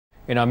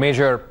In a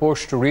major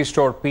push to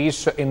restore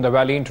peace in the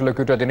valley,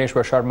 Interlocutor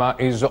Dineshwar Sharma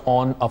is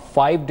on a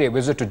 5-day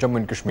visit to Jammu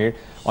and Kashmir.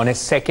 On his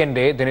second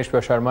day,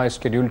 Dineshwar Sharma is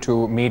scheduled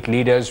to meet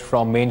leaders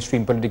from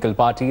mainstream political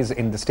parties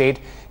in the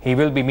state. He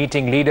will be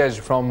meeting leaders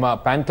from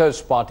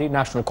Panthers Party,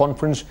 National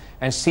Conference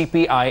and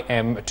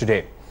CPIM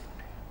today.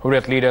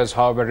 Hurriyat leaders,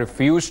 however,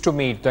 refused to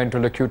meet the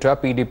interlocutor.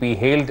 PDP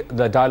hailed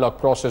the dialogue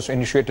process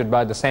initiated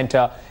by the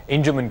centre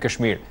in Jammu and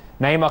Kashmir.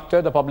 Naeem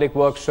Akhtar, the Public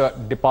Works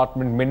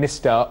Department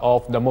Minister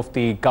of the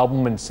Mufti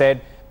government, said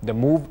the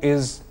move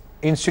is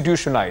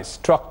institutionalized,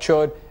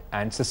 structured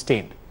and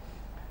sustained.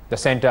 The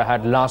centre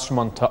had last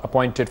month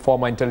appointed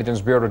former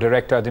Intelligence Bureau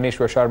Director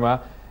Dineshwar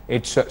Sharma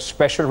its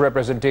special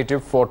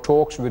representative for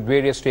talks with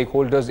various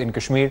stakeholders in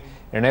Kashmir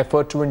in an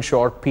effort to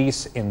ensure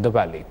peace in the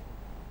valley.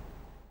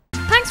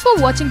 Thanks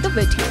for watching the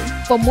video.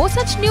 For more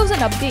such news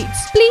and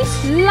updates,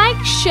 please like,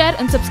 share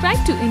and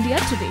subscribe to India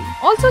Today.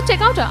 Also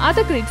check out our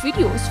other great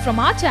videos from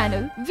our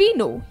channel. We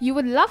know you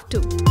would love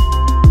to.